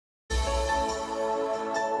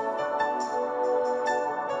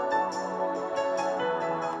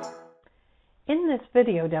this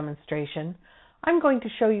video demonstration, I'm going to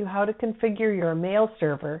show you how to configure your mail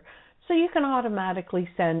server so you can automatically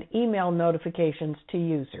send email notifications to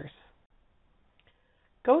users.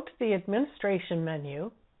 Go to the Administration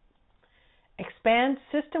menu, expand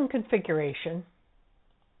System Configuration,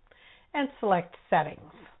 and select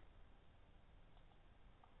Settings.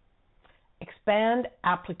 Expand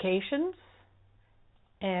Applications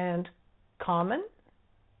and Common.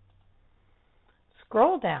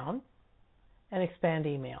 Scroll down and expand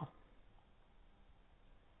Email.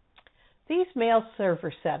 These mail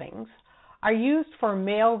server settings are used for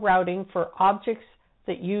mail routing for objects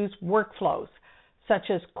that use workflows, such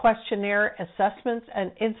as questionnaire assessments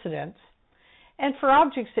and incidents, and for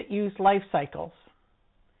objects that use life cycles.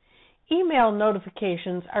 Email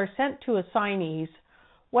notifications are sent to assignees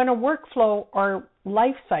when a workflow or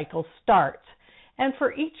life cycle starts, and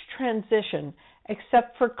for each transition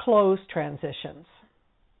except for closed transitions.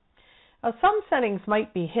 Now, some settings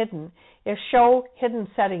might be hidden if Show Hidden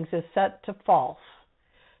Settings is set to false.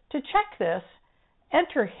 To check this,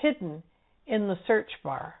 enter Hidden in the search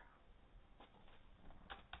bar.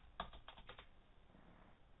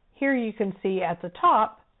 Here you can see at the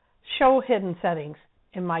top, Show Hidden Settings.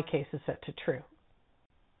 In my case, is set to True.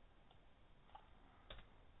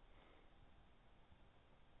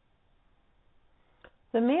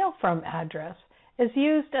 The Mail From address is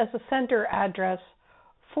used as a sender address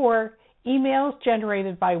for emails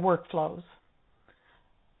generated by workflows.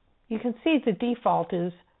 You can see the default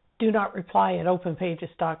is do not reply at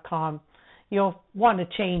openpages.com. You'll want to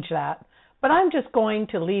change that, but I'm just going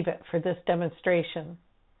to leave it for this demonstration.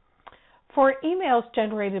 For emails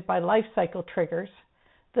generated by lifecycle triggers,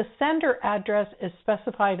 the sender address is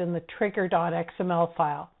specified in the trigger.xml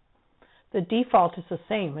file. The default is the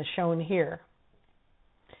same as shown here.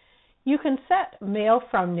 You can set Mail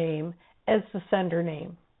From name as the sender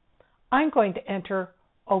name. I'm going to enter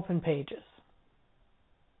Open Pages.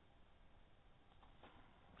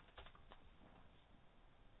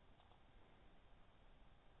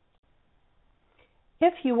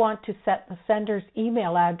 If you want to set the sender's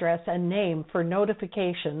email address and name for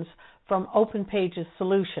notifications from Open Pages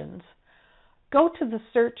Solutions, go to the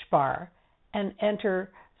search bar and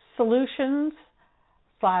enter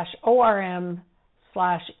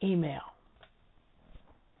solutions/orm/email.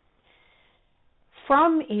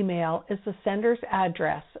 From email is the sender's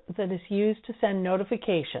address that is used to send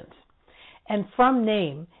notifications, and from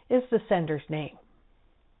name is the sender's name.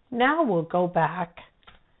 Now we'll go back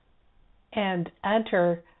and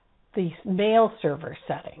enter the mail server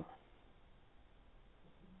setting.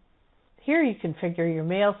 Here you configure your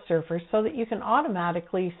mail server so that you can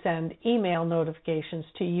automatically send email notifications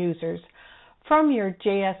to users from your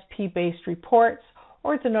JSP-based reports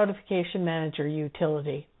or the Notification Manager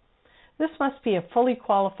utility. This must be a fully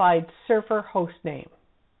qualified server host name.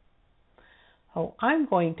 So I'm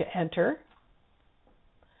going to enter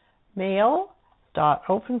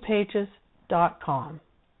mail.openpages.com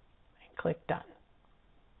and click Done.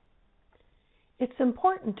 It's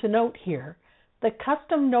important to note here that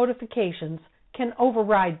custom notifications can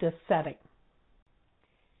override this setting.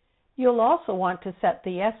 You'll also want to set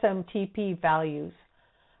the SMTP values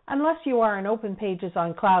unless you are an OpenPages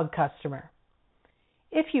on Cloud customer.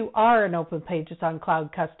 If you are an OpenPages on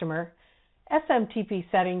Cloud customer, SMTP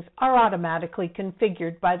settings are automatically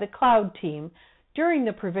configured by the Cloud team during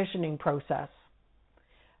the provisioning process.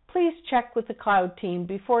 Please check with the Cloud team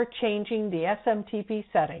before changing the SMTP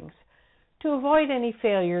settings to avoid any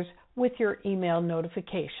failures with your email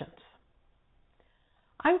notifications.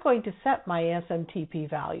 I'm going to set my SMTP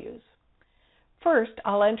values. First,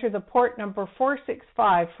 I'll enter the port number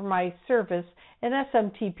 465 for my service in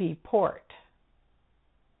SMTP port.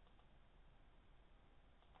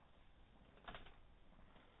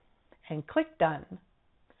 And click Done.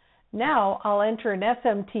 Now I'll enter an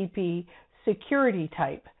SMTP security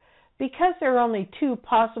type. Because there are only two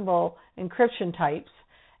possible encryption types,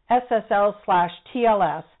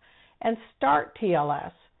 SSL/TLS and Start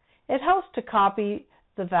TLS, it helps to copy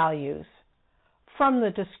the values from the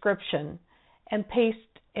description and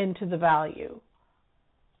paste into the value.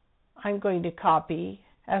 I'm going to copy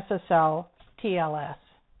SSL/TLS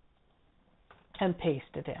and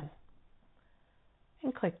paste it in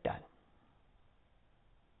and click Done.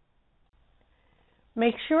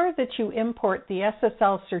 Make sure that you import the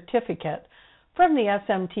SSL certificate from the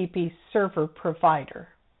SMTP server provider.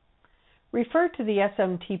 Refer to the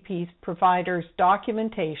SMTP provider's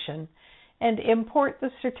documentation and import the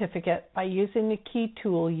certificate by using the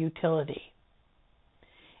KeyTool utility.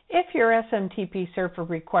 If your SMTP server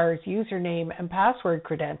requires username and password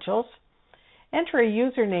credentials, enter a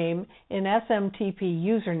username in SMTP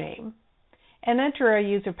username and enter a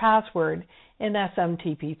user password in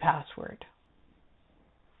SMTP password.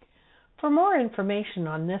 For more information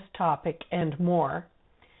on this topic and more,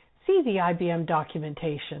 see the IBM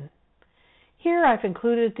documentation. Here I've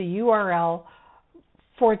included the URL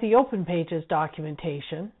for the OpenPages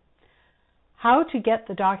documentation, how to get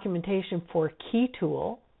the documentation for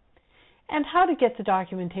KeyTool, and how to get the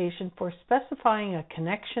documentation for specifying a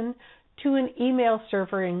connection to an email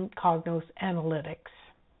server in Cognos Analytics.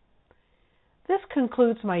 This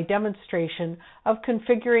concludes my demonstration of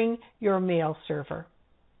configuring your mail server.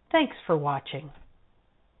 Thanks for watching.